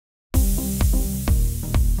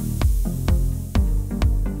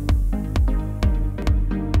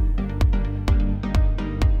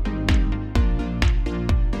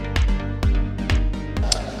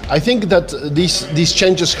I think that these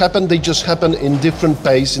changes happen, they just happen in different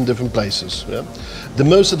pace in different places. Yeah? The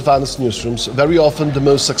most advanced newsrooms, very often the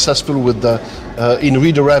most successful with the in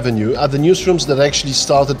reader revenue, are the newsrooms that actually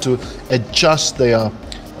started to adjust their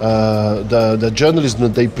the journalism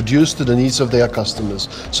that they produce to the needs of their customers.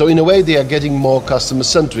 So in a way they are getting more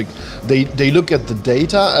customer-centric. They look at the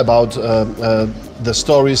data about the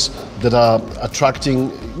stories that are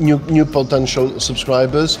attracting new potential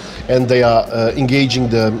subscribers, and they are engaging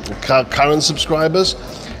the current subscribers.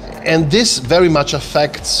 And this very much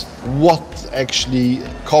affects what actually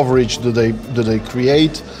coverage do they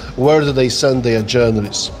create, where do they send their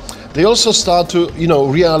journalists. They also start to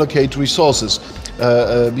reallocate resources.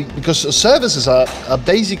 Because services are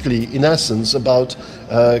basically, in essence, about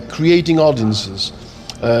creating audiences,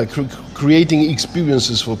 creating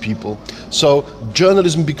experiences for people. So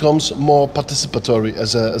journalism becomes more participatory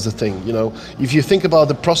as a thing. If you think about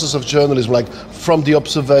the process of journalism, like from the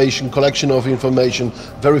observation, collection of information,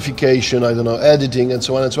 verification, editing, and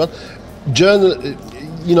so on and so on,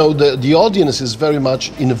 the audience is very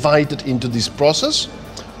much invited into this process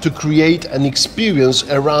to create an experience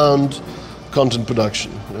around content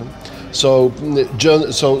production. So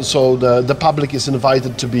the public is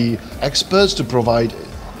invited to be experts, to provide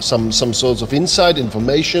some sorts of insight,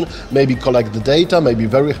 information, maybe collect the data, maybe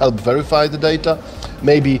help verify the data.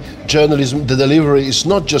 Maybe journalism, the delivery is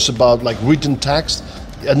not just about like written text,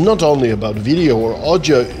 and not only about video or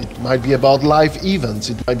audio. It might be about live events.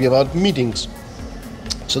 It might be about meetings.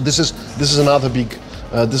 So this is another big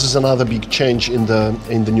change in the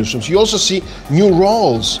newsrooms. You also see new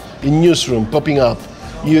roles in newsroom popping up.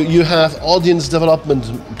 You have audience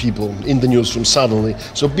development people in the newsroom suddenly.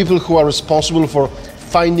 So people who are responsible for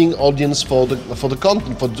finding audience for the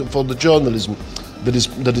content, for the journalism that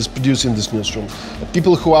is produced in this newsroom.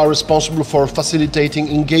 People who are responsible for facilitating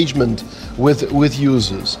engagement with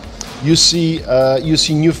users. You see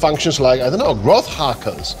new functions like, growth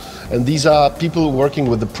hackers. And these are people working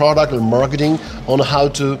with the product and marketing on how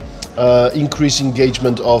to increase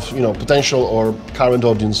engagement of potential or current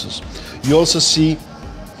audiences. You also see,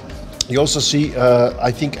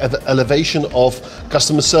 I think, elevation of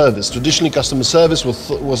customer service. Traditionally, customer service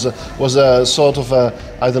was a sort of a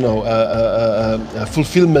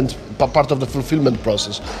fulfillment, part of the fulfillment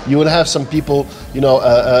process. You would have some people,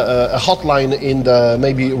 a hotline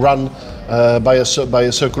maybe run by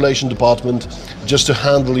a circulation department just to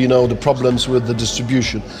handle, the problems with the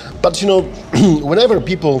distribution. But whenever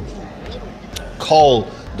people call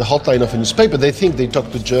the hotline of a newspaper, they think they talk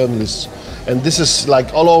to journalists. And this is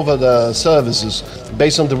like all over the services.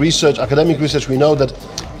 Based on the research, academic research, we know that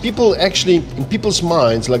people actually, in people's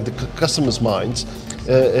minds, like the customers' minds,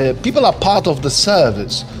 people are part of the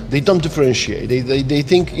service. They don't differentiate. They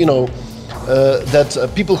think,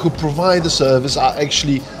 that people who provide the service are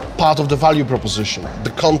actually part of the value proposition,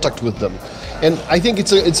 the contact with them. And I think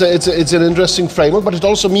it's an interesting framework, but it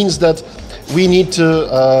also means that we need to,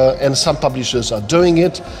 and some publishers are doing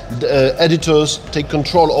it, editors take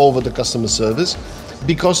control over the customer service,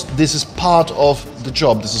 because this is part of the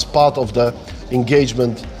job, this is part of the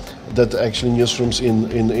engagement that actually newsrooms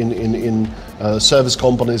in service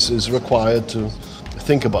companies is required to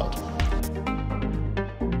think about.